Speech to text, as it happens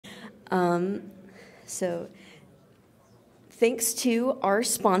So thanks to our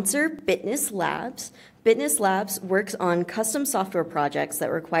sponsor, Bitness Labs. Bitness Labs works on custom software projects that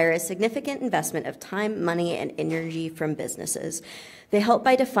require a significant investment of time, money, and energy from businesses. They help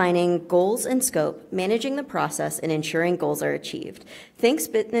by defining goals and scope, managing the process, and ensuring goals are achieved. Thanks,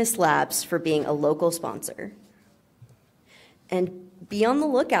 Bitness Labs, for being a local sponsor. And be on the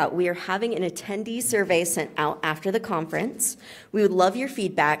lookout. We are having an attendee survey sent out after the conference. We would love your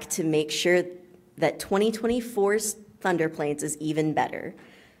feedback to make sure that 2024's ThunderPlains is even better.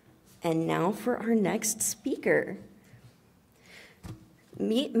 And now for our next speaker.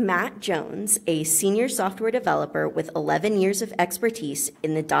 Meet Matt Jones, a senior software developer with 11 years of expertise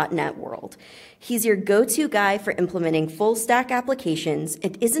in the .NET world. He's your go-to guy for implementing full-stack applications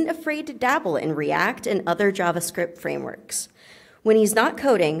and isn't afraid to dabble in React and other JavaScript frameworks. When he's not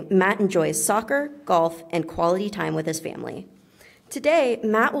coding, Matt enjoys soccer, golf, and quality time with his family. Today,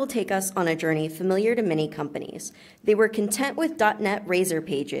 Matt will take us on a journey familiar to many companies. They were content with .NET Razor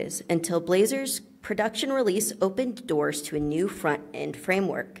pages until Blazor's production release opened doors to a new front-end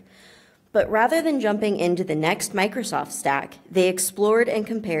framework. But rather than jumping into the next Microsoft stack, they explored and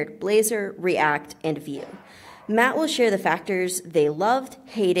compared Blazor, React, and Vue. Matt will share the factors they loved,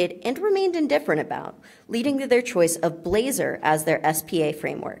 hated, and remained indifferent about, leading to their choice of Blazor as their SPA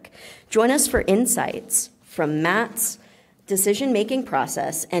framework. Join us for insights from Matt's decision-making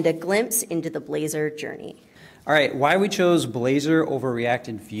process and a glimpse into the Blazor journey. All right, why we chose Blazor over React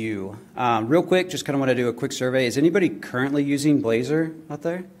and Vue. Real quick, just kind of want to do a quick survey. Is anybody currently using Blazor out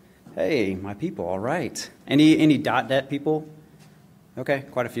there? Hey, my people, all right. Any .NET people? Okay,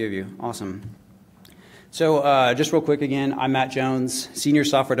 quite a few of you, awesome. So just real quick again, I'm Matt Jones, senior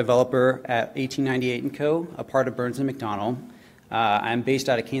software developer at 1898 & Co., a part of Burns & McDonnell. I'm based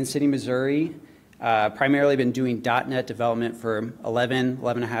out of Kansas City, Missouri. Primarily been doing .NET development for 11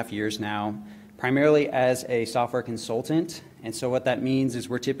 and a half years now, primarily as a software consultant. And so what that means is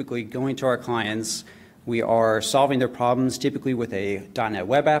we're typically going to our clients, we are solving their problems typically with a .NET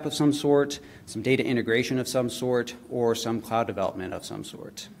web app of some sort, some data integration of some sort, or some cloud development of some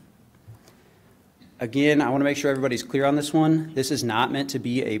sort. Again, I want to make sure everybody's clear on this one. This is not meant to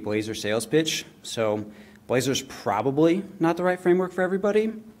be a Blazor sales pitch. So Blazor's probably not the right framework for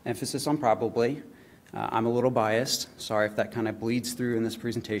everybody. Emphasis on probably. I'm a little biased. Sorry if that kind of bleeds through in this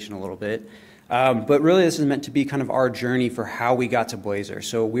presentation a little bit. But really this is meant to be kind of our journey for how we got to Blazor.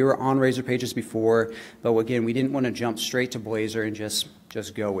 So we were on Razor pages before, but again, we didn't want to jump straight to Blazor and just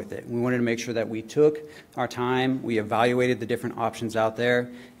go with it. We wanted to make sure that we took our time, we evaluated the different options out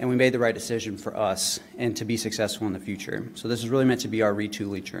there, and we made the right decision for us and to be successful in the future. So this is really meant to be our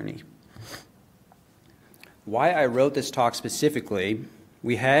retooling journey. Why I wrote this talk specifically,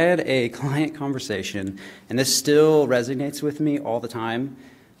 we had a client conversation, and this still resonates with me all the time.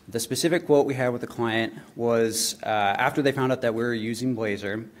 The specific quote we had with the client was after they found out that we were using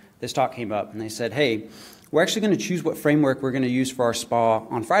Blazor, this talk came up, and they said, hey, we're actually going to choose what framework we're going to use for our spa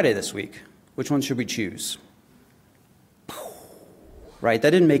on Friday this week. Which one should we choose? Right?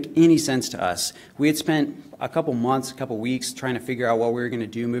 That didn't make any sense to us. We had spent a couple months, a couple weeks trying to figure out what we were going to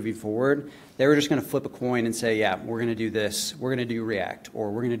do moving forward. They were just going to flip a coin and say, yeah, we're going to do this, we're going to do React,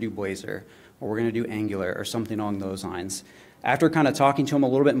 or we're going to do Blazor, or we're going to do Angular, or something along those lines. After kind of talking to them a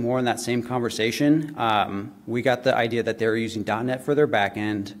little bit more in that same conversation, we got the idea that they were using .NET for their back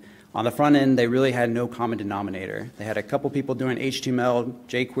end. On the front end, they really had no common denominator. They had a couple people doing HTML,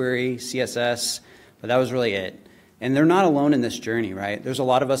 jQuery, CSS, but that was really it. And they're not alone in this journey, right? There's a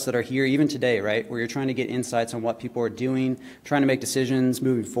lot of us that are here even today, right, where you're trying to get insights on what people are doing, trying to make decisions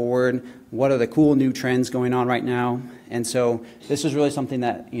moving forward, what are the cool new trends going on right now. And so this is really something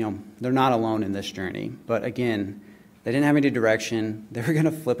that, you know, they're not alone in this journey. But again, they didn't have any direction. They were going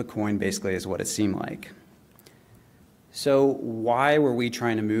to flip a coin, basically, is what it seemed like. So why were we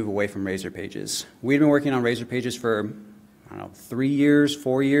trying to move away from Razor pages? We'd been working on Razor pages for, I don't know, 3 years,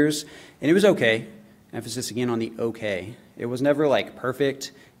 4 years, and it was okay. Emphasis again on the okay. It was never like perfect.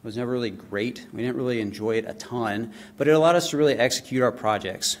 It was never really great. We didn't really enjoy it a ton, but it allowed us to really execute our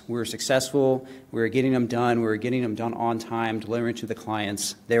projects. We were successful. We were getting them done. We were getting them done on time, delivering to the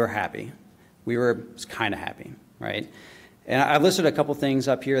clients. They were happy. We were kind of happy, right? And I listed a couple things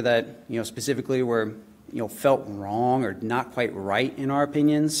up here that, you know, specifically were, you know, felt wrong or not quite right in our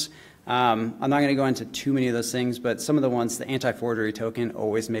opinions. I'm not going to go into too many of those things, but some of the ones, the anti-forgery token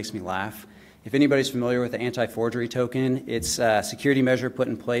always makes me laugh. If anybody's familiar with the anti-forgery token, it's a security measure put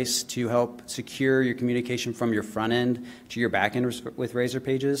in place to help secure your communication from your front end to your back end with Razor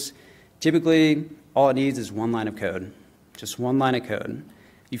pages. Typically, all it needs is one line of code, just one line of code.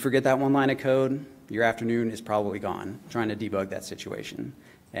 You forget that one line of code, your afternoon is probably gone trying to debug that situation.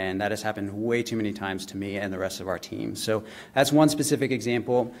 And that has happened way too many times to me and the rest of our team. So that's one specific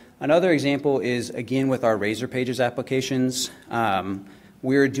example. Another example is, again, with our Razor Pages applications.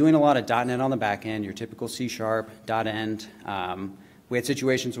 We're doing a lot of .NET on the back end, your typical C#, .end. We had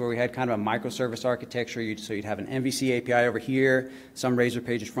situations where we had kind of a microservice architecture, so you'd have an MVC API over here, some Razor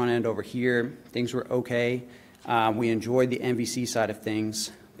Pages front end over here. Things were okay. We enjoyed the MVC side of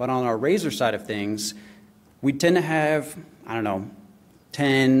things. But on our Razor side of things, we tend to have, I don't know,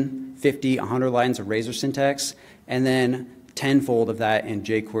 10, 50, 100 lines of Razor syntax, and then tenfold of that in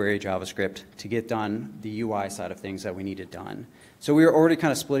jQuery JavaScript to get done the UI side of things that we needed done. So we were already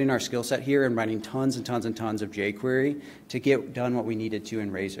kind of splitting our skill set here and writing tons and tons and tons of jQuery to get done what we needed to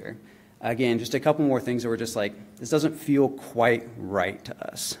in Razor. Again, just a couple more things that were just like, this doesn't feel quite right to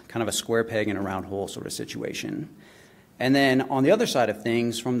us, kind of a square peg in a round hole sort of situation. And then on the other side of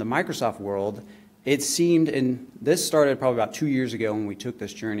things, from the Microsoft world, it seemed, and this started probably about 2 years ago when we took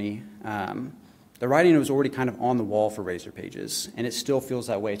this journey, the writing was already kind of on the wall for Razor Pages, and it still feels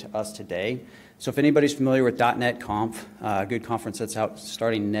that way to us today. So if anybody's familiar with .NET Conf, a good conference that's out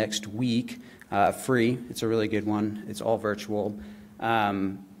starting next week, free, it's a really good one, it's all virtual.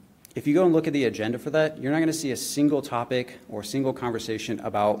 If you go and look at the agenda for that, you're not going to see a single topic or single conversation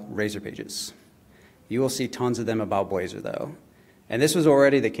about Razor Pages. You will see tons of them about Blazor, though. And this was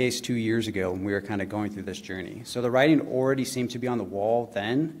already the case 2 years ago when we were kind of going through this journey. So the writing already seemed to be on the wall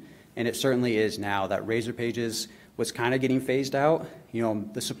then, and it certainly is now that Razor Pages was kind of getting phased out. You know,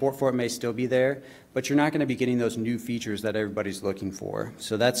 the support for it may still be there, but you're not going to be getting those new features that everybody's looking for.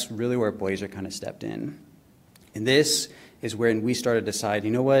 So that's really where Blazor kind of stepped in. And this is when we started to decide,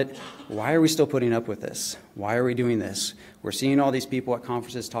 you know what, why are we still putting up with this? Why are we doing this? We're seeing all these people at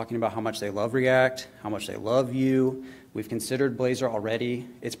conferences talking about how much they love React, how much they love Vue. We've considered Blazor already.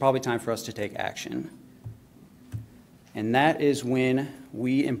 It's probably time for us to take action. And that is when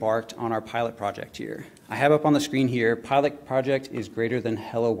we embarked on our pilot project here. I have up on the screen here, pilot project is greater than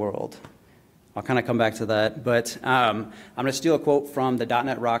Hello World. I'll kind of come back to that, but I'm going to steal a quote from the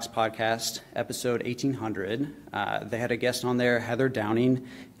 .NET Rocks podcast, episode 1800. They had a guest on there, Heather Downing,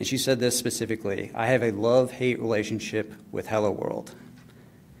 and she said this specifically: I have a love-hate relationship with Hello World.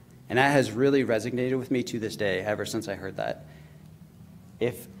 And that has really resonated with me to this day, ever since I heard that.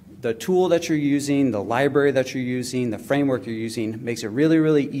 If the tool that you're using, the library that you're using, the framework you're using makes it really,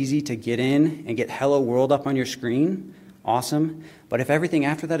 really easy to get in and get Hello World up on your screen, awesome. But if everything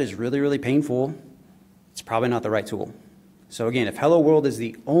after that is really, really painful, it's probably not the right tool. So again, if Hello World is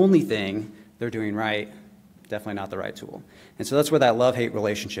the only thing they're doing right, definitely not the right tool. And so that's where that love-hate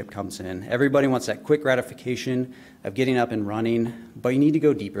relationship comes in. Everybody wants that quick gratification of getting up and running, but you need to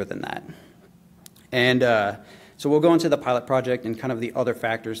go deeper than that. And so we'll go into the pilot project and kind of the other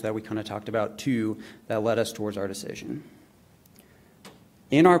factors that we kind of talked about too that led us towards our decision.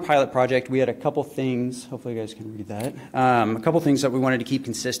 In our pilot project, we had a couple things, hopefully you guys can read that, a couple things that we wanted to keep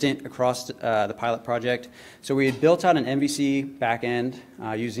consistent across the pilot project. So we had built out an MVC backend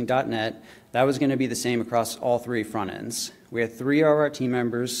using .NET. That was going to be the same across all three front ends. We had 3 of our team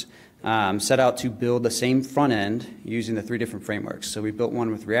members set out to build the same front end using the 3 different frameworks. So we built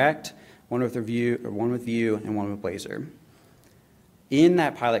one with React, one with Vue, and one with Blazor. In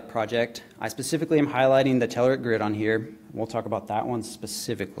that pilot project, I specifically am highlighting the Telerik grid on here. We'll talk about that one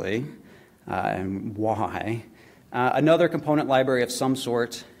specifically and why. Another component library of some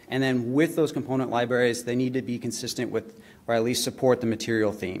sort, and then with those component libraries, they need to be consistent with, or at least support, the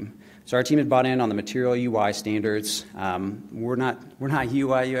material theme. So our team has bought in on the material UI standards. We're not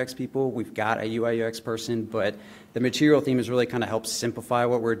UI UX people. We've got a UI UX person, but the material theme has really kind of helped simplify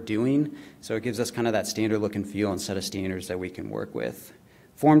what we're doing. So it gives us kind of that standard look and feel and set of standards that we can work with.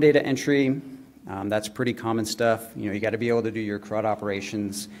 Form data entry, that's pretty common stuff. You know, you got to be able to do your CRUD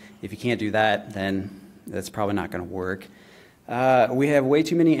operations. If you can't do that, then that's probably not going to work. We have way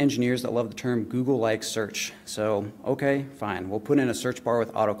too many engineers that love the term Google-like search. So, okay, fine. We'll put in a search bar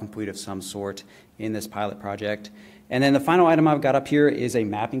with autocomplete of some sort in this pilot project. And then the final item I've got up here is a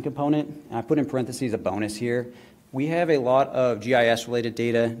mapping component. I put in parentheses a bonus here. We have a lot of GIS-related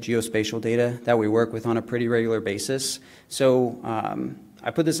data, geospatial data, that we work with on a pretty regular basis. So I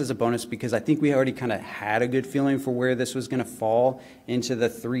put this as a bonus because I think we already kind of had a good feeling for where this was going to fall into the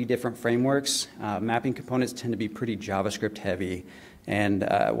 3 different frameworks. Mapping components tend to be pretty JavaScript heavy, and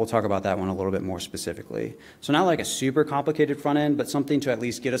we'll talk about that one a little bit more specifically. So not like a super complicated front end, but something to at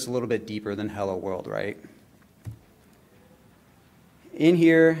least get us a little bit deeper than Hello World, right? in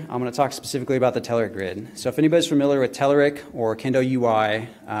here, I'm going to talk specifically about the Telerik grid. So if anybody's familiar with Telerik or Kendo UI,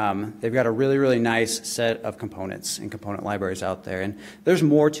 they've got a really, really nice set of components and component libraries out there. And there's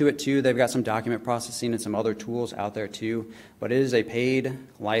more to it too. They've got some document processing and some other tools out there too, but it is a paid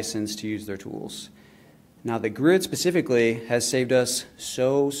license to use their tools. Now the grid specifically has saved us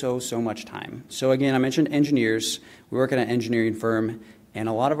so much time. So again, I mentioned engineers. We work at an engineering firm, and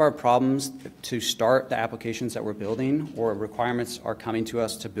a lot of our problems to start the applications that we're building or requirements are coming to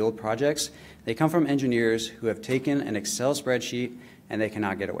us to build projects, they come from engineers who have taken an Excel spreadsheet and they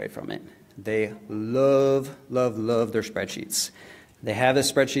cannot get away from it. They love their spreadsheets. They have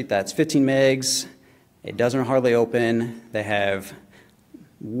this spreadsheet that's 15 megs. It doesn't hardly open. They have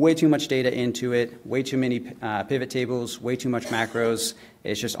way too much data into it, way too many pivot tables, way too much macros.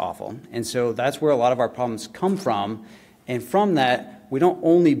 It's just awful. And so that's where a lot of our problems come from. And from that, we don't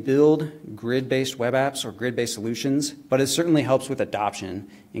only build grid-based web apps or grid-based solutions, but it certainly helps with adoption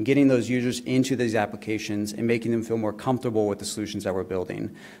and getting those users into these applications and making them feel more comfortable with the solutions that we're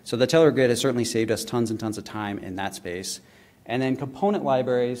building. So the Telerik grid has certainly saved us tons and tons of time in that space. And then component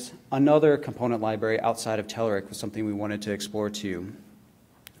libraries, another component library outside of Telerik was something we wanted to explore too.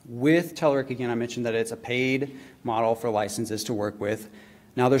 With Telerik, again, I mentioned that it's a paid model for licenses to work with.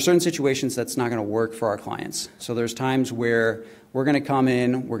 Now, there's certain situations that's not going to work for our clients. So there's times where we're going to come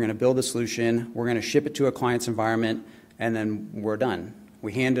in, we're going to build a solution, we're going to ship it to a client's environment, and then we're done.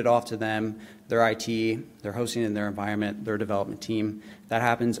 We hand it off to them, their IT, they're hosting in their environment, their development team. That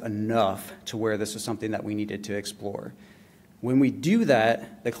happens enough to where this is something that we needed to explore. When we do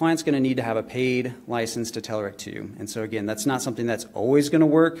that, the client's going to need to have a paid license to Telerik too. And so again, that's not something that's always going to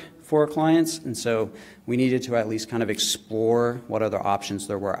work for our clients. And so we needed to at least kind of explore what other options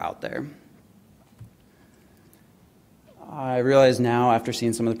there were out there. I realize now after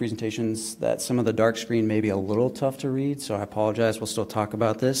seeing some of the presentations that some of the dark screen may be a little tough to read, so I apologize. We'll still talk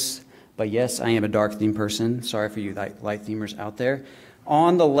about this. But yes, I am a dark theme person. Sorry for you light themers out there.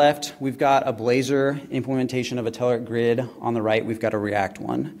 On the left, we've got a Blazor implementation of a Telerik grid. On the right, we've got a React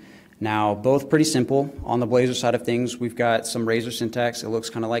one. Now, both pretty simple. On the Blazor side of things, we've got some Razor syntax. It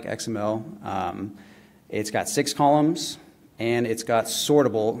looks kind of like XML. It's got 6 columns, and it's got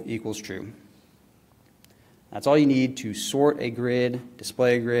sortable equals true. That's all you need to sort a grid,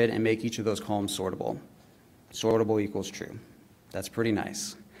 display a grid, and make each of those columns sortable. Sortable equals true. That's pretty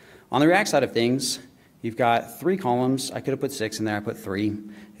nice. On the React side of things, you've got 3 columns. I could have put 6 in there. I put 3.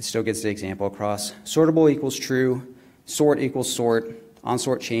 It still gets the example across. Sortable equals true. Sort equals sort.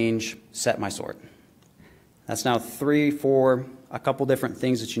 On-sort change. Set my sort. That's now 3, 4, a couple different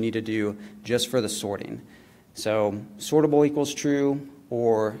things that you need to do just for the sorting. So sortable equals true,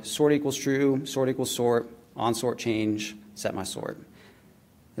 or sort equals true, sort equals sort, on-sort change, set my sort.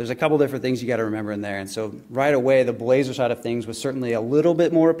 There's a couple different things you got to remember in there. And so right away, the Blazor side of things was certainly a little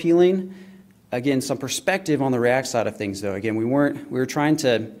bit more appealing. Again, some perspective on the React side of things, though. Again, we were trying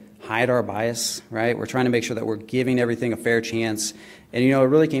to hide our bias, right? We're trying to make sure that we're giving everything a fair chance. And, it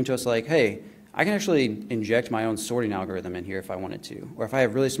really came to us like, hey, I can actually inject my own sorting algorithm in here if I wanted to. Or if I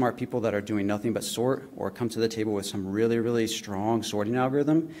have really smart people that are doing nothing but sort or come to the table with some really, really strong sorting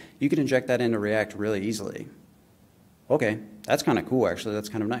algorithm, you can inject that into React really easily. Okay, that's kind of cool, actually. That's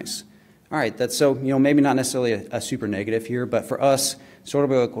kind of nice. All right, that's so, maybe not necessarily a super negative here, but for us,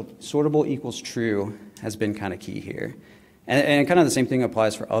 sortable equals true has been kind of key here. And kind of the same thing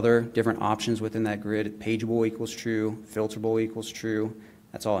applies for other different options within that grid. Pageable equals true, filterable equals true.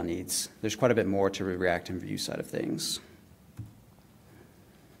 That's all it needs. There's quite a bit more to the React and Vue side of things.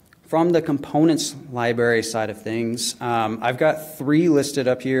 From the components library side of things, I've got 3 listed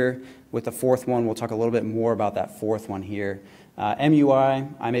up here. With the 4th one, we'll talk a little bit more about that 4th one here. MUI,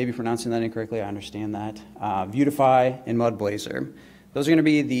 I may be pronouncing that incorrectly, I understand that. Vuetify and Blazor. Those are going to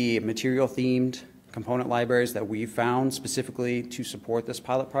be the material-themed component libraries that we found specifically to support this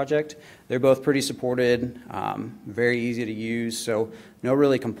pilot project. They're both pretty supported, very easy to use, so no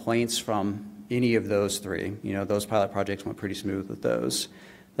really complaints from any of those 3. Those pilot projects went pretty smooth with those.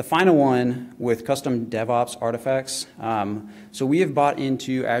 The final one with custom DevOps artifacts. So we have bought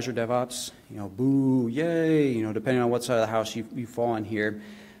into Azure DevOps, boo, yay, depending on what side of the house you fall in here.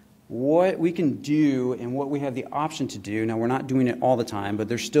 What we can do and what we have the option to do, now we're not doing it all the time, but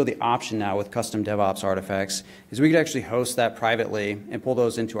there's still the option now with custom DevOps artifacts, is we could actually host that privately and pull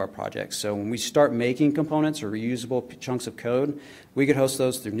those into our projects. So when we start making components or reusable chunks of code, we could host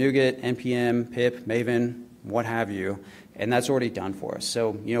those through NuGet, NPM, pip, Maven, what have you, and that's already done for us. So,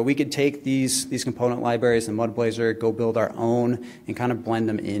 we could take these component libraries and Blazor, go build our own, and kind of blend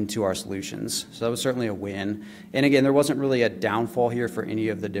them into our solutions. So that was certainly a win. And again, there wasn't really a downfall here for any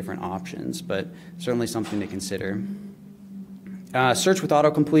of the different options, but certainly something to consider. Search with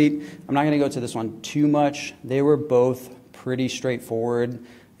autocomplete, I'm not going to go to this one too much. They were both pretty straightforward,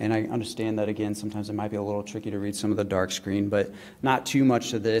 and I understand that, again, sometimes it might be a little tricky to read some of the dark screen, but not too much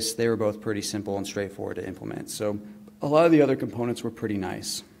to this. They were both pretty simple and straightforward to implement. So a lot of the other components were pretty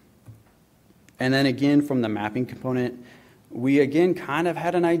nice. And then again, from the mapping component, we again kind of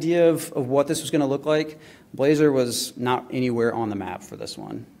had an idea of what this was going to look like. Blazor was not anywhere on the map for this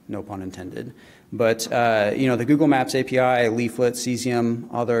one, no pun intended. But the Google Maps API, Leaflet, Cesium,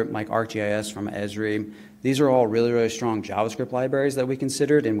 other like ArcGIS from Esri, these are all really, really strong JavaScript libraries that we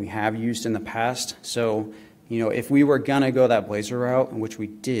considered and we have used in the past. So, if we were going to go that Blazor route, which we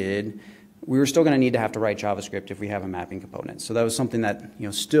did, we were still going to need to have to write JavaScript if we have a mapping component. So that was something that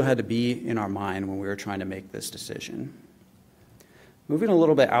still had to be in our mind when we were trying to make this decision. Moving a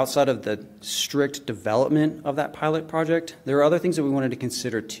little bit outside of the strict development of that pilot project, there are other things that we wanted to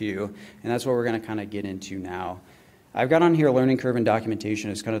consider too, and that's what we're going to kind of get into now. I've got on here learning curve and documentation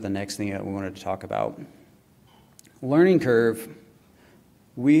is kind of the next thing that we wanted to talk about. Learning curve,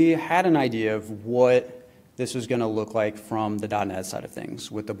 we had an idea of what this was going to look like from the .NET side of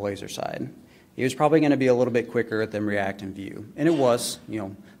things with the Blazor side. It was probably going to be a little bit quicker than React and Vue, and it was,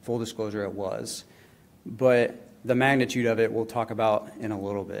 full disclosure, it was. But the magnitude of it we'll talk about in a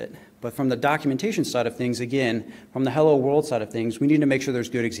little bit. But from the documentation side of things, again, from the Hello World side of things, we need to make sure there's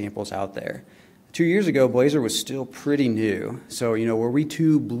good examples out there. 2 years ago, Blazor was still pretty new. So, were we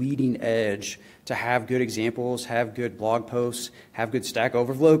too bleeding edge to have good examples, have good blog posts, have good Stack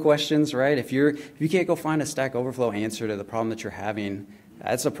Overflow questions, right? If you can't go find a Stack Overflow answer to the problem that you're having,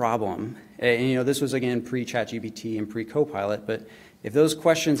 that's a problem. And, this was, again, pre-ChatGPT and pre-Copilot, but if those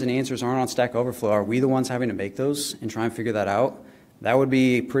questions and answers aren't on Stack Overflow, are we the ones having to make those and try and figure that out? That would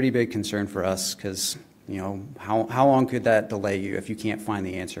be a pretty big concern for us because, how long could that delay you if you can't find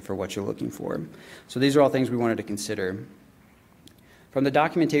the answer for what you're looking for? So these are all things we wanted to consider. From the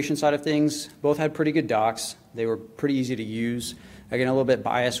documentation side of things, both had pretty good docs. They were pretty easy to use. Again, a little bit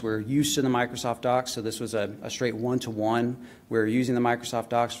biased. We're used to the Microsoft docs, so this was a straight one-to-one. We're using the Microsoft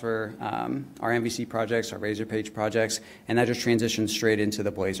docs for our MVC projects, our Razor Page projects, and that just transitioned straight into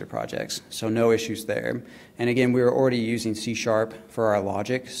the Blazor projects. So no issues there. And again, we were already using C# for our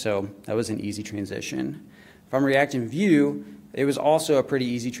logic, so that was an easy transition. From React and Vue, it was also a pretty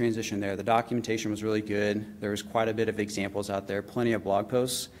easy transition there. The documentation was really good. There was quite a bit of examples out there, plenty of blog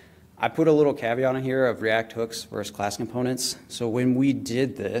posts. I put a little caveat on here of React hooks versus class components. So when we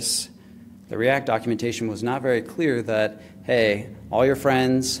did this, the React documentation was not very clear that, hey, all your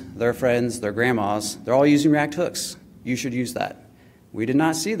friends, their grandmas, they're all using React hooks. You should use that. We did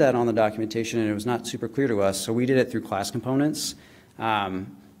not see that on the documentation, and it was not super clear to us, so we did it through class components.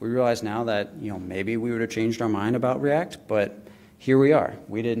 We realize now that maybe we would have changed our mind about React, but here we are.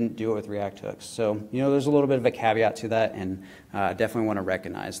 We didn't do it with React hooks. So, there's a little bit of a caveat to that, and definitely want to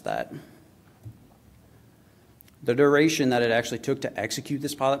recognize that. The duration that it actually took to execute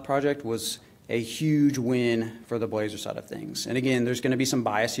this pilot project was a huge win for the Blazor side of things. And again, there's going to be some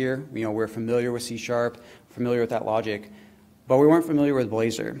bias here. We're familiar with C#, familiar with that logic, but we weren't familiar with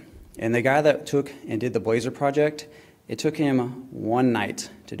Blazor. And the guy that took and did the Blazor project, it took him 1 night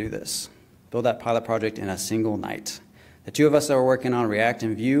to do this, build that pilot project in a single night. The two of us that were working on React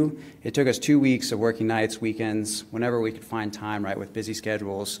and Vue, it took us 2 weeks of working nights, weekends, whenever we could find time, right, with busy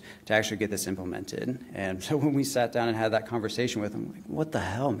schedules to actually get this implemented. And so when we sat down and had that conversation with him, like, what the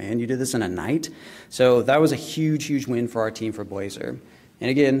hell, man, you did this in a night? So that was a huge, huge win for our team for Blazor. And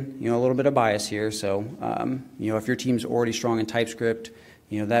again, a little bit of bias here. So, if your team's already strong in TypeScript,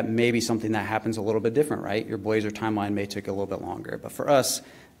 that may be something that happens a little bit different, right? Your Blazor timeline may take a little bit longer. But for us,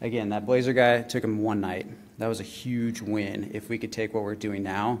 again, that Blazor guy took him 1 night. That was a huge win if we could take what we're doing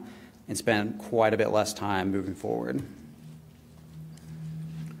now and spend quite a bit less time moving forward.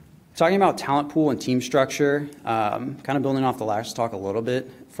 Talking about talent pool and team structure, kind of building off the last talk a little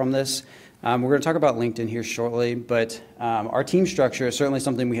bit from this. We're going to talk about LinkedIn here shortly, but our team structure is certainly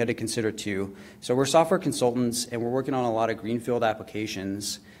something we had to consider too. So we're software consultants, and we're working on a lot of greenfield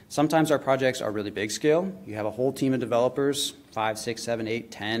applications. Sometimes our projects are really big scale. You have a whole team of developers, 5, 6, 7,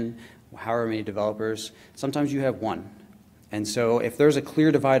 8, 10, however many developers. Sometimes you have 1. And so if there's a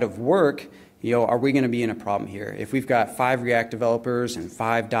clear divide of work, are we going to be in a problem here? If we've got 5 React developers and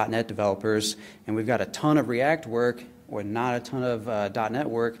 5 .NET developers, and we've got a ton of React work or not a ton of .NET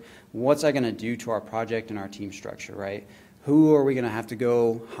work, what's that going to do to our project and our team structure, right? Who are we going to have to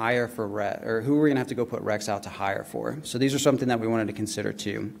go hire for or who are we going to have to go put recs out to hire for? So these are something that we wanted to consider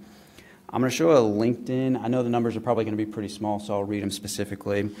too. I'm going to show a LinkedIn. I know the numbers are probably going to be pretty small, so I'll read them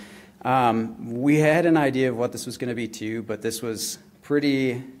specifically. We had an idea of what this was going to be too, but this was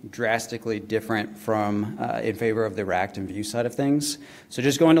pretty drastically different from in favor of the React and Vue side of things. So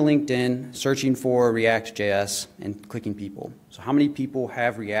just going to LinkedIn, searching for React.js, and clicking people. So how many people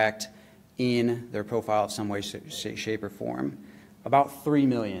have React in their profile of some way, shape, or form? About 3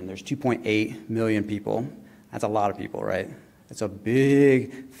 million. There's 2.8 million people. That's a lot of people, right? It's a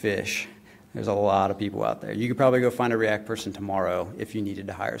big fish. There's a lot of people out there. You could probably go find a React person tomorrow if you needed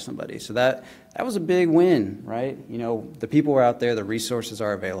to hire somebody. So that was a big win, right? You know, the people are out there, the resources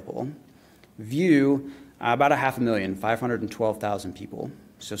are available. Vue, about 500,000, 512,000 people.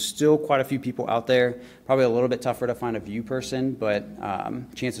 So still quite a few people out there. Probably a little bit tougher to find a Vue person, but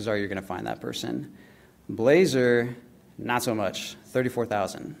chances are you're going to find that person. Blazor, not so much,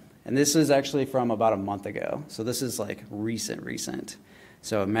 34,000. And this is actually from about a month ago. So this is like recent.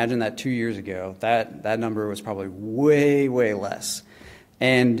 So imagine that 2 years ago, that number was probably way, way less.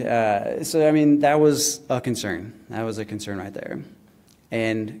 And so, I mean, that was a concern. That was a concern right there.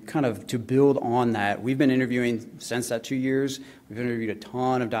 And kind of to build on that, we've been interviewing since that 2 years. We've interviewed a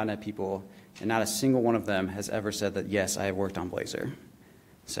ton of .NET people, and not a single one of them has ever said that, yes, I have worked on Blazor.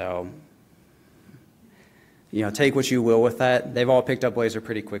 So, you know, take what you will with that. They've all picked up Blazor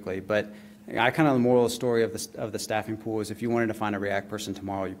pretty quickly, but I kind of the moral of the story of the staffing pool is if you wanted to find a React person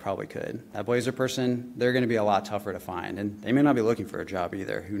tomorrow, you probably could. That Blazor person, they're going to be a lot tougher to find, and they may not be looking for a job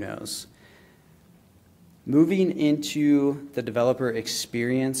either. Who knows? Moving into the developer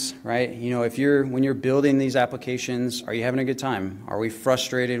experience, right? You know, when you're building these applications, are you having a good time? Are we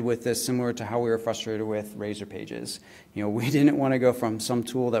frustrated with this, similar to how we were frustrated with Razor Pages? You know, we didn't want to go from some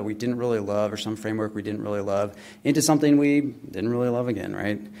tool that we didn't really love or some framework we didn't really love into something we didn't really love again,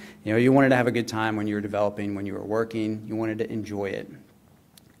 right? You know, you wanted to have a good time when you were developing, when you were working. You wanted to enjoy it.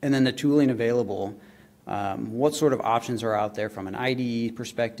 And then the tooling available. What sort of options are out there from an IDE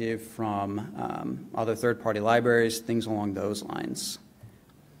perspective, from other third-party libraries, things along those lines.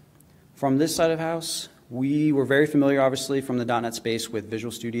 From this side of house, we were very familiar, obviously, from the .NET space with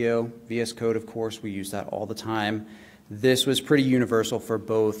Visual Studio. VS Code, of course, we use that all the time. This was pretty universal for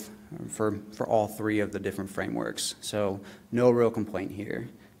both, for all three of the different frameworks, so no real complaint here.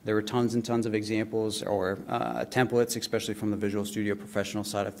 There were tons and tons of examples or templates, especially from the Visual Studio Professional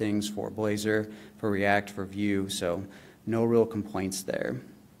side of things for Blazor, for React, for Vue, so no real complaints there.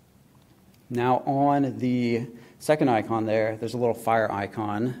 Now on the second icon there's a little fire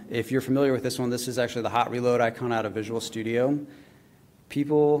icon. If you're familiar with this one, this is actually the hot reload icon out of Visual Studio.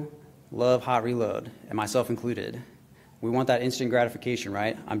 People love hot reload, and myself included. We want that instant gratification,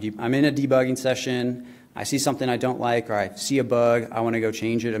 right? I'm in a debugging session. I see something I don't like, or I see a bug, I want to go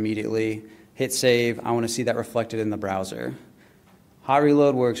change it immediately, hit save, I want to see that reflected in the browser. Hot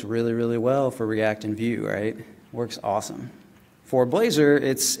reload works really, really well for React and Vue, right? Works awesome. For Blazor,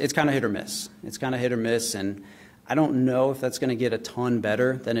 it's kind of hit or miss. It's kind of hit or miss, and I don't know if that's going to get a ton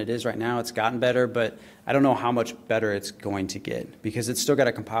better than it is right now. It's gotten better, but I don't know how much better it's going to get, because it's still got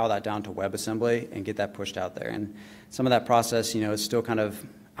to compile that down to WebAssembly and get that pushed out there. And some of that process, you know, is still kind of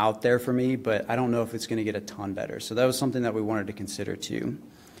out there for me, but I don't know if it's going to get a ton better. So that was something that we wanted to consider too.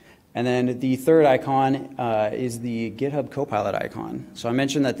 And then the third icon is the GitHub Copilot icon. So I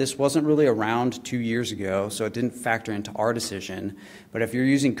mentioned that this wasn't really around 2 years ago, so it didn't factor into our decision. But if you're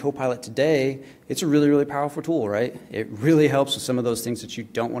using Copilot today, it's a really, really powerful tool, right? It really helps with some of those things that you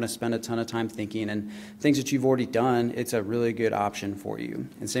don't want to spend a ton of time thinking, and things that you've already done, it's a really good option for you.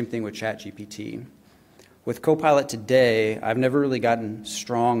 And same thing with ChatGPT. With Copilot today, I've never really gotten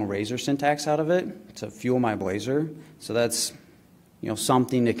strong Razor syntax out of it to fuel my Blazor. So that's, you know,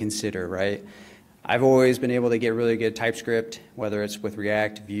 something to consider, right? I've always been able to get really good TypeScript, whether it's with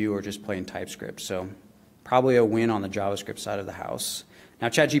React, Vue, or just plain TypeScript. So probably a win on the JavaScript side of the house. Now,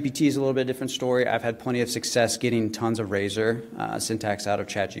 ChatGPT is a little bit different story. I've had plenty of success getting tons of Razor syntax out of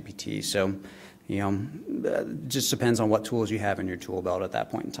ChatGPT. So, you know, it just depends on what tools you have in your tool belt at that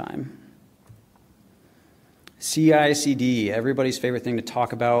point in time. CI/CD, everybody's favorite thing to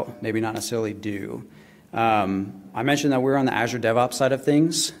talk about, maybe not necessarily do. I mentioned that we're on the Azure DevOps side of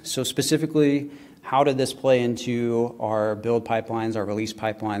things. So specifically, how did this play into our build pipelines, our release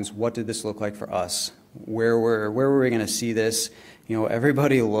pipelines? What did this look like for us? Where were we going to see this? You know,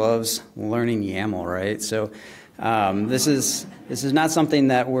 everybody loves learning YAML, right? So this is not something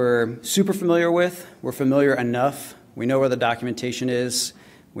that we're super familiar with. We're familiar enough. We know where the documentation is.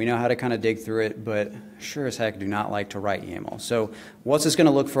 We know how to kind of dig through it, but sure as heck do not like to write YAML. So what's this going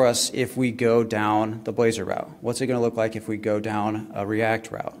to look for us if we go down the Blazor route? What's it going to look like if we go down a React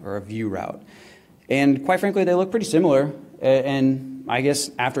route or a Vue route? And quite frankly, they look pretty similar. And I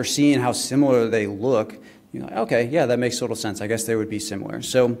guess after seeing how similar they look, you're like, okay, yeah, that makes total sense. I guess they would be similar.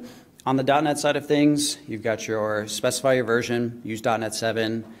 So On the .NET side of things, you've got your specify your version, use .NET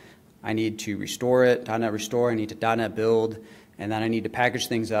 7. I need to restore it, .NET restore, I need to .NET build, and then I need to package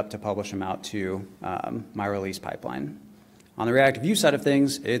things up to publish them out to my release pipeline. On the React View side of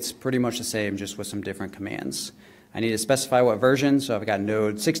things, it's pretty much the same, just with some different commands. I need to specify what version, so I've got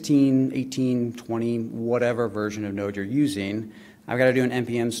Node 16, 18, 20, whatever version of Node you're using. I've got to do an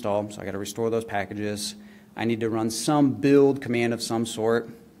npm install, so I've got to restore those packages. I need to run some build command of some sort,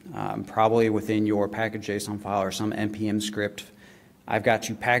 probably within your package.json file or some npm script. I've got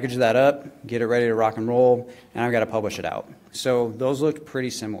to package that up, get it ready to rock and roll, and I've got to publish it out. So those look pretty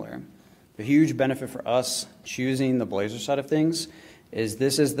similar. The huge benefit for us choosing the Blazor side of things is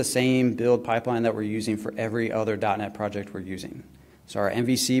this is the same build pipeline that we're using for every other .NET project we're using. So our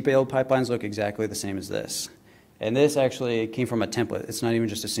MVC build pipelines look exactly the same as this. And this actually came from a template. It's not even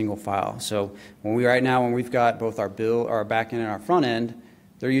just a single file. So when we've got both our build, our back end and our front end,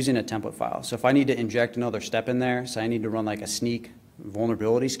 they're using a template file. So if I need to inject another step in there, so I need to run like a sneak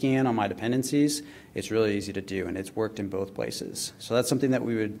vulnerability scan on my dependencies, it's really easy to do, and it's worked in both places. So that's something that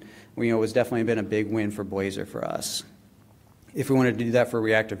was definitely been a big win for Blazor for us. If we wanted to do that for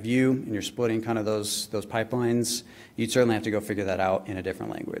reactive View and you're splitting kind of those pipelines, you'd certainly have to go figure that out in a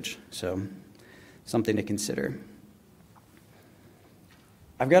different language. So something to consider.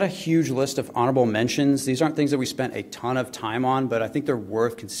 I've got a huge list of honorable mentions. These aren't things that we spent a ton of time on, but I think they're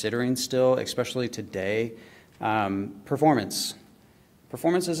worth considering still, especially today. Performance.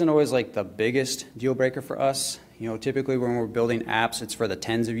 Performance isn't always like the biggest deal breaker for us. You know, typically when we're building apps, it's for the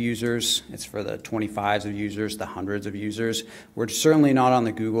tens of users, it's for the 25s of users, the hundreds of users. We're certainly not on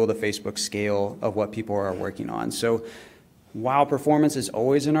the Google, the Facebook scale of what people are working on. So while performance is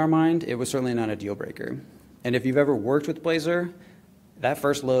always in our mind, it was certainly not a deal breaker. And if you've ever worked with Blazor, that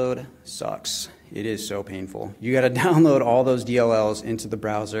first load sucks. It is so painful. You got to download all those DLLs into the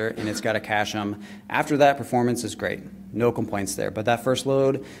browser, and it's got to cache them. After that, performance is great. No complaints there. But that first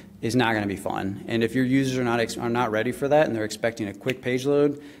load is not going to be fun. And if your users are not ready for that and they're expecting a quick page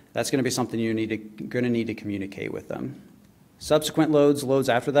load, that's going to be something you're going to need to communicate with them. Subsequent loads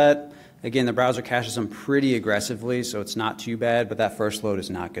after that, again, the browser caches them pretty aggressively, so it's not too bad, but that first load is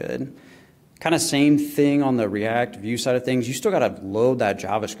not good. Kind of same thing on the React View side of things. You still got to load that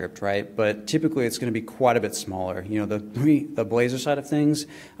JavaScript, right? But typically it's going to be quite a bit smaller. You know, the Blazor side of things,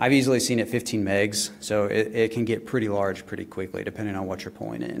 I've easily seen it 15 megs, so it can get pretty large pretty quickly depending on what you're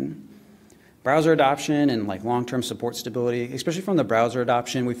pulling in. Browser adoption and like long-term support stability, especially from the browser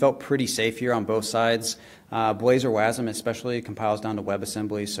adoption, we felt pretty safe here on both sides. Blazor WASM especially compiles down to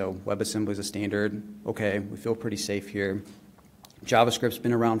WebAssembly, so WebAssembly is a standard. Okay, we feel pretty safe here. JavaScript's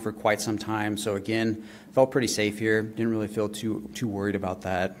been around for quite some time, so again, felt pretty safe here. Didn't really feel too worried about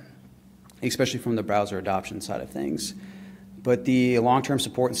that, especially from the browser adoption side of things. But the long-term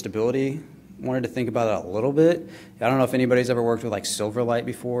support and stability, wanted to think about it a little bit. I don't know if anybody's ever worked with like Silverlight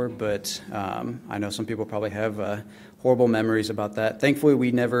before, but I know some people probably have horrible memories about that. Thankfully,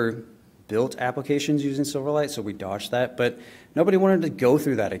 we never built applications using Silverlight, so we dodged that. But nobody wanted to go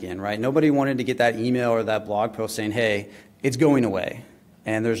through that again, right? Nobody wanted to get that email or that blog post saying, hey, it's going away,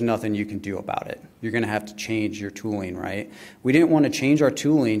 and there's nothing you can do about it. You're going to have to change your tooling, right? We didn't want to change our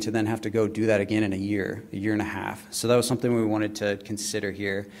tooling to then have to go do that again in a year and a half. So that was something we wanted to consider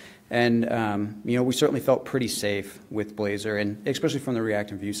here. And you know, we certainly felt pretty safe with Blazor, and especially from the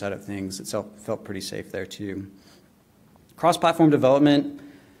React and Vue side of things, it felt pretty safe there too. Cross-platform development,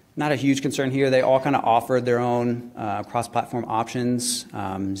 not a huge concern here. They all kind of offered their own cross-platform options.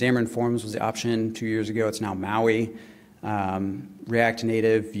 Xamarin Forms was the option 2 years ago. It's now Maui. React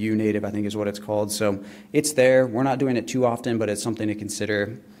Native, Vue Native, I think is what it's called. So it's there. We're not doing it too often, but it's something to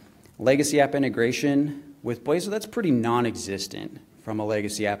consider. Legacy app integration with Blazor, that's pretty non-existent from a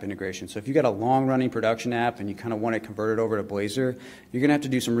legacy app integration. So if you got a long-running production app and you kind of want to convert it over to Blazor, you're going to have to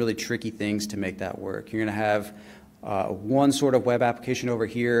do some really tricky things to make that work. You're going to have one sort of web application over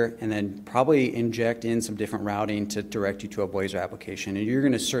here, and then probably inject in some different routing to direct you to a Blazor application. And you're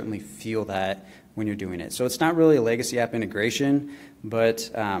going to certainly feel that when you're doing it. So it's not really a legacy app integration, but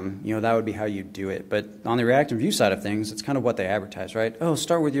you know, that would be how you do it. But on the React and Vue side of things, it's kind of what they advertise, right? Oh,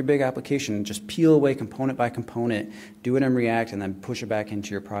 start with your big application, just peel away component by component, do it in React, and then push it back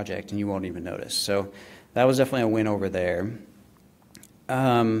into your project, and you won't even notice. So that was definitely a win over there.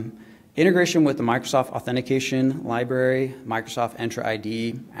 Integration with the Microsoft Authentication Library, Microsoft Entra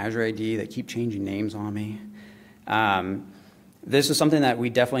ID, Azure ID, they keep changing names on me. This is something that we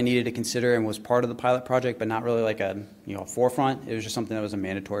definitely needed to consider and was part of the pilot project, but not really like a forefront. It was just something that was a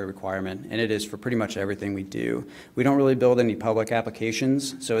mandatory requirement, and it is for pretty much everything we do. We don't really build any public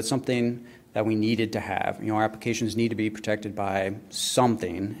applications, so it's something that we needed to have. Our applications need to be protected by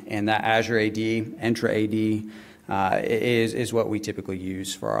something, and that Azure AD, Entra AD is what we typically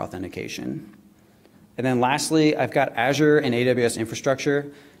use for our authentication. And then lastly, I've got Azure and AWS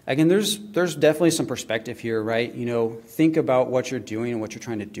infrastructure. Again, there's definitely some perspective here, right? Think about what you're doing and what you're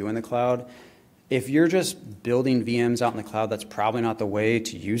trying to do in the cloud. If you're just building VMs out in the cloud, that's probably not the way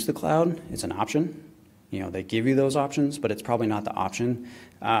to use the cloud. It's an option. They give you those options, but it's probably not the option.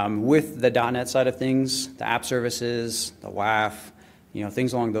 With the .NET side of things, the app services, the WAF,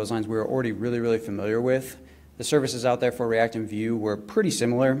 things along those lines, we were already really, really familiar with. The services out there for React and Vue were pretty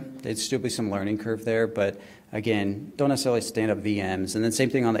similar. There'd still be some learning curve there, but again, don't necessarily stand up VMs. And then same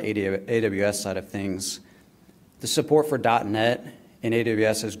thing on the AWS side of things. The support for .NET in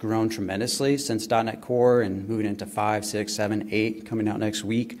AWS has grown tremendously since .NET Core and moving into 5, 6, 7, 8 coming out next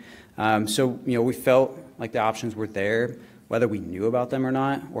week. So we felt like the options were there. Whether we knew about them or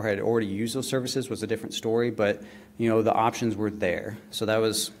not, or had already used those services was a different story, but the options were there. So that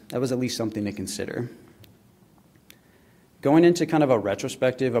was at least something to consider. Going into kind of a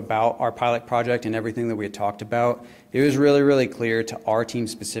retrospective about our pilot project and everything that we had talked about, it was really, really clear to our team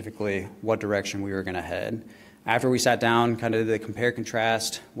specifically what direction we were going to head. After we sat down, kind of the compare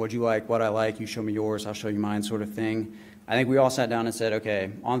contrast, what you like, what I like, you show me yours, I'll show you mine sort of thing. I think we all sat down and said,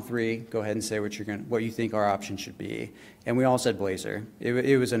 okay, on 3, go ahead and say what you think our option should be. And we all said Blazor.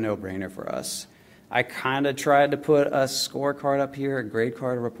 It was a no-brainer for us. I kind of tried to put a scorecard up here, a grade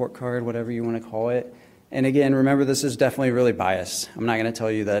card, a report card, whatever you want to call it. And again, remember, this is definitely really biased. I'm not going to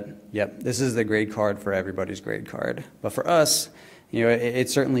tell you that, yep, this is the grade card for everybody's grade card. But for us, it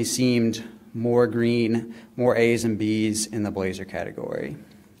certainly seemed more green, more A's and B's in the Blazor category.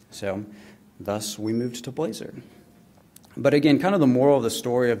 So thus, we moved to Blazor. But again, kind of the moral of the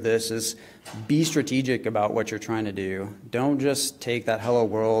story of this is be strategic about what you're trying to do. Don't just take that hello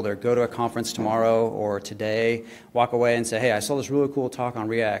world or go to a conference tomorrow or today, walk away and say, hey, I saw this really cool talk on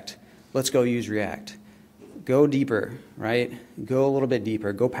React. Let's go use React. Go deeper, right? Go a little bit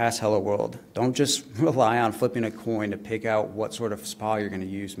deeper. Go past hello world. Don't just rely on flipping a coin to pick out what sort of spa you're going to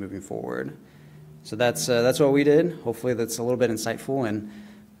use moving forward. So that's what we did. Hopefully that's a little bit insightful, and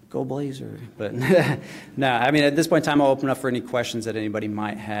go Blazor. But no, I mean, at this point in time, I'll open up for any questions that anybody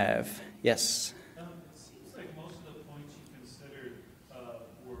might have. Yes? It seems like most of the points you considered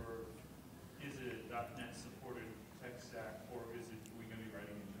were, is it a .NET supported tech stack, or is it we going to be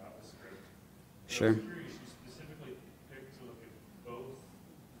writing in JavaScript? Sure. I was curious, you specifically picked to look at both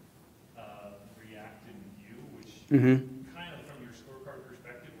React and Vue, which kind of from your scorecard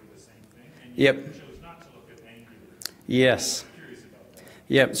perspective were the same thing, and you chose not to look at Angular. Yes.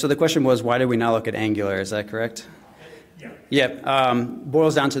 Yep. So the question was, why did we not look at Angular? Is that correct? Yeah. Yep.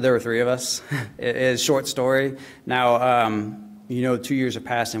 Boils down to there were 3 of us. It is short story. Now, 2 years have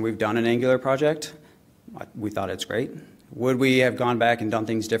passed and we've done an Angular project. We thought it's great. Would we have gone back and done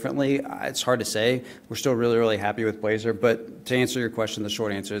things differently? It's hard to say. We're still really, really happy with Blazor. But to answer your question, the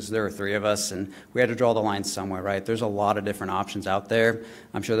short answer is there were 3 of us, and we had to draw the line somewhere, right? There's a lot of different options out there.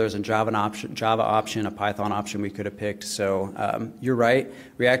 I'm sure there's a Java option, a Python option we could have picked. So you're right.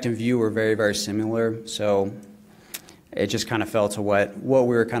 React and Vue were very, very similar. So it just kind of fell to what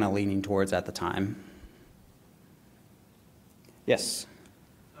we were kind of leaning towards at the time. Yes?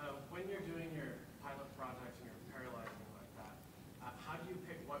 When you're doing your pilot projects and you're parallelizing like that, how do you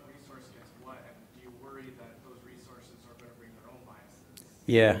pick what resource gets what, and do you worry that those resources are going to bring their own biases?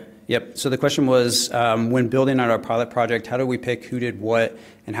 Yeah. Yep. So the question was, when building out our pilot project, how do we pick who did what,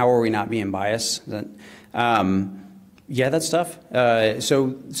 and how are we not being biased? Yeah, that's tough.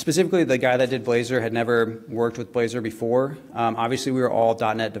 So specifically, the guy that did Blazor had never worked with Blazor before. Obviously, we were all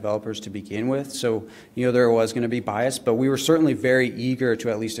 .NET developers to begin with, so there was going to be bias, but we were certainly very eager to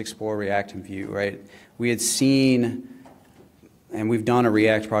at least explore React and Vue, right? We had seen, and we've done a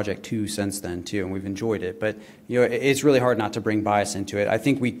React project too since then too, and we've enjoyed it. But it's really hard not to bring bias into it. I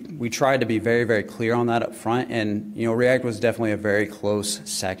think we tried to be very, very clear on that up front, and React was definitely a very close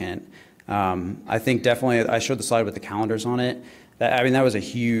second. I think definitely, I showed the slide with the calendars on it. That was a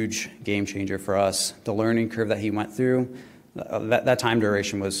huge game changer for us. The learning curve that he went through, that time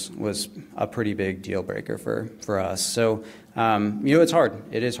duration was a pretty big deal breaker for us. So, it's hard.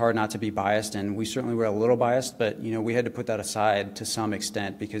 It is hard not to be biased, and we certainly were a little biased, but, we had to put that aside to some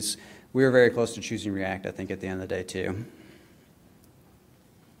extent because we were very close to choosing React, I think, at the end of the day, too.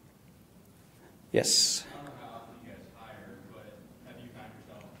 Yes?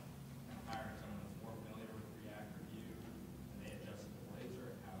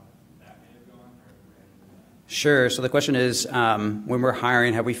 Sure. So the question is, when we're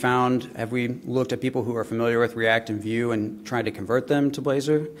hiring, have we looked at people who are familiar with React and Vue and tried to convert them to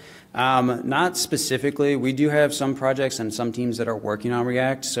Blazor? Not specifically. We do have some projects and some teams that are working on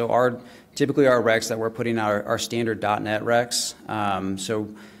React. So typically our recs that we're putting out are standard .NET recs. So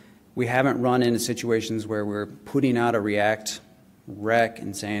we haven't run into situations where we're putting out a React rec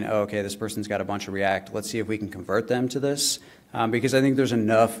and saying, oh, okay, this person's got a bunch of React. Let's see if we can convert them to this. Because I think there's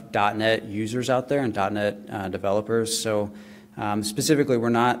enough .NET users out there and .NET developers. So specifically, we're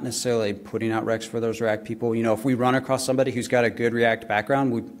not necessarily putting out recs for those React people. You know, if we run across somebody who's got a good React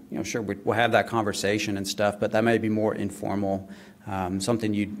background, we'll have that conversation and stuff, but that may be more informal.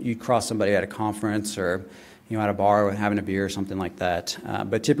 Something you'd cross somebody at a conference or at a bar with having a beer or something like that.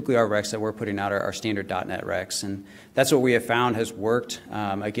 But typically our recs that we're putting out are standard .NET recs, and that's what we have found has worked.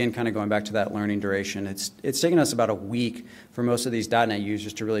 Again, kind of going back to that learning duration, it's taken us about a week for most of these .NET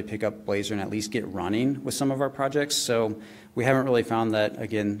users to really pick up Blazor and at least get running with some of our projects. So we haven't really found that,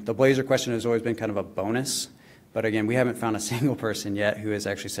 again, the Blazor question has always been kind of a bonus, but again, we haven't found a single person yet who has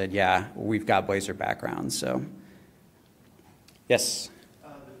actually said, yeah, we've got Blazor background. So, yes?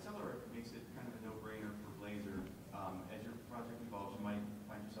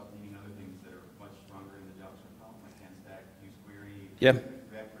 Yeah.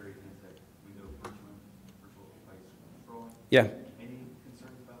 Yeah. Any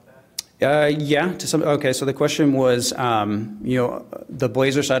concerns about that? Yeah. Okay. So the question was, the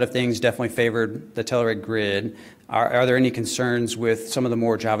Blazor side of things definitely favored the Telerik grid. Are there any concerns with some of the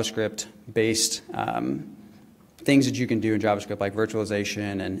more JavaScript-based things that you can do in JavaScript, like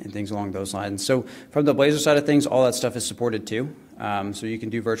virtualization and things along those lines? So from the Blazor side of things, all that stuff is supported too. So you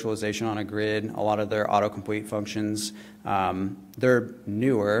can do virtualization on a grid. A lot of their autocomplete functions, they're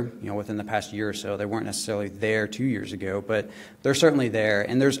newer, within the past year or so. They weren't necessarily there 2 years ago, but they're certainly there.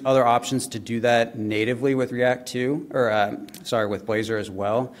 And there's other options to do that natively with React too, with Blazor as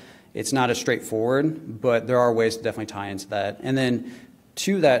well. It's not as straightforward, but there are ways to definitely tie into that. And then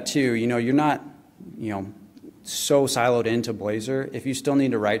to that too, you're not, so siloed into Blazor. If you still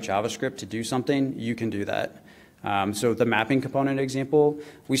need to write JavaScript to do something, you can do that. So the mapping component example,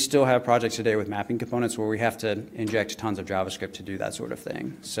 we still have projects today with mapping components where we have to inject tons of JavaScript to do that sort of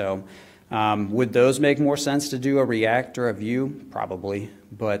thing. So would those make more sense to do a React or a Vue? Probably,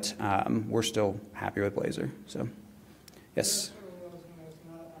 but we're still happy with Blazor. So, yes.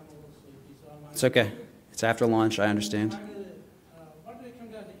 It's okay. It's after lunch, I understand. Why do they come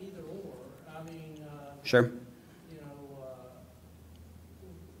down to either or? I mean, sure.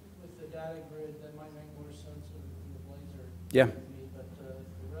 With the data grid, that might make more sense in the Blazor. Yeah. But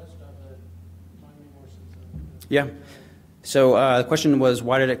the rest of it might make more sense. Yeah. So the question was,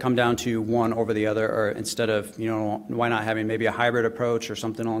 why did it come down to one over the other, or instead of, why not having maybe a hybrid approach or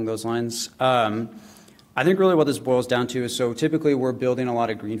something along those lines? I think really what this boils down to is, so typically we're building a lot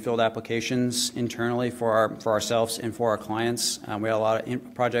of greenfield applications internally for ourselves and for our clients. We have a lot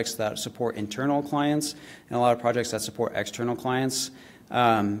of projects that support internal clients and a lot of projects that support external clients.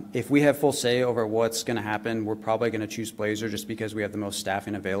 If we have full say over what's going to happen, we're probably going to choose Blazor just because we have the most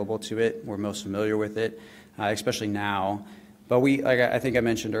staffing available to it. We're most familiar with it, especially now. But I think I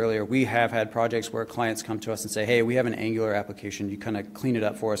mentioned earlier, we have had projects where clients come to us and say, hey, we have an Angular application. You kind of clean it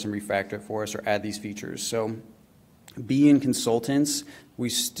up for us and refactor it for us or add these features. So being consultants, we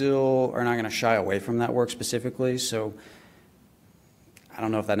still are not going to shy away from that work specifically. So I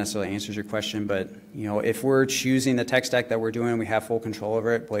don't know if that necessarily answers your question, but if we're choosing the tech stack that we're doing, we have full control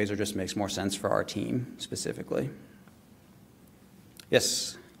over it, Blazor just makes more sense for our team specifically.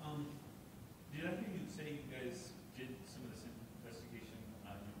 Yes? Did I hear you say you guys did some of this investigation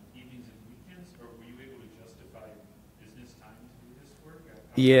on evenings and weekends, or were you able to justify business time to do this work?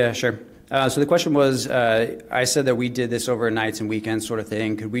 Yeah, sure. So the question was, I said that we did this over nights and weekends sort of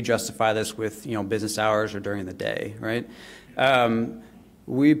thing. Could we justify this with business hours or during the day, right?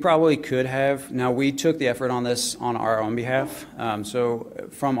 We probably could have. Now, we took the effort on this on our own behalf. So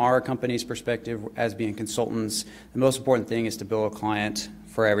from our company's perspective as being consultants, the most important thing is to bill a client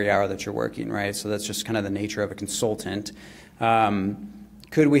for every hour that you're working, right? So that's just kind of the nature of a consultant.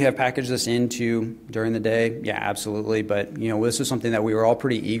 Could we have packaged this into during the day? Yeah, absolutely. But, this is something that we were all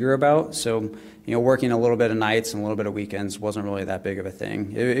pretty eager about. So, working a little bit of nights and a little bit of weekends wasn't really that big of a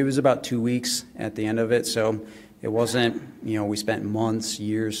thing. It was about 2 weeks at the end of it. So it wasn't, we spent months,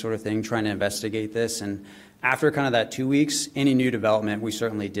 years sort of thing trying to investigate this. And after kind of that 2 weeks, any new development we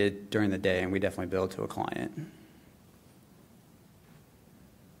certainly did during the day, and we definitely billed to a client.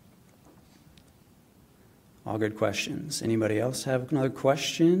 All good questions. Anybody else have another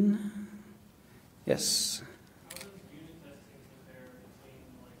question? Yes. How does unit testing compare between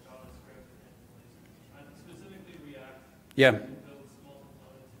JavaScript and Blazor? Specifically, Yeah. Build small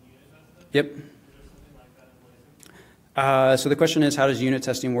components and unit test them? Yep. Is there something like that in Blazor? So the question is, how does unit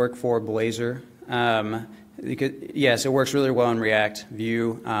testing work for Blazor? Yes, it works really well in React,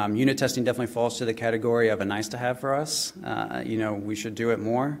 Vue. Unit testing definitely falls to the category of a nice to have for us. We should do it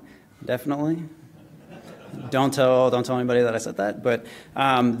more, definitely. Don't tell anybody that I said that. But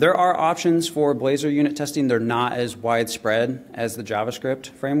there are options for Blazor unit testing. They're not as widespread as the JavaScript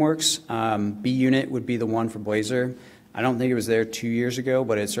frameworks. BUnit would be the one for Blazor. I don't think it was there 2 years ago,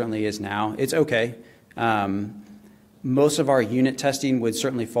 but it certainly is now. It's okay. Most of our unit testing would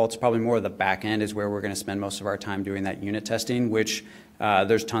certainly fall to probably more of the back end is where we're going to spend most of our time doing that unit testing, which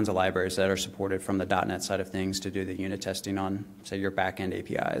there's tons of libraries that are supported from the .NET side of things to do the unit testing on, say, your back end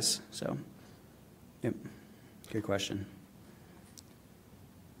APIs. So, yep, good question.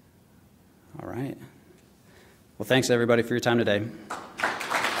 All right. Well, thanks everybody for your time today.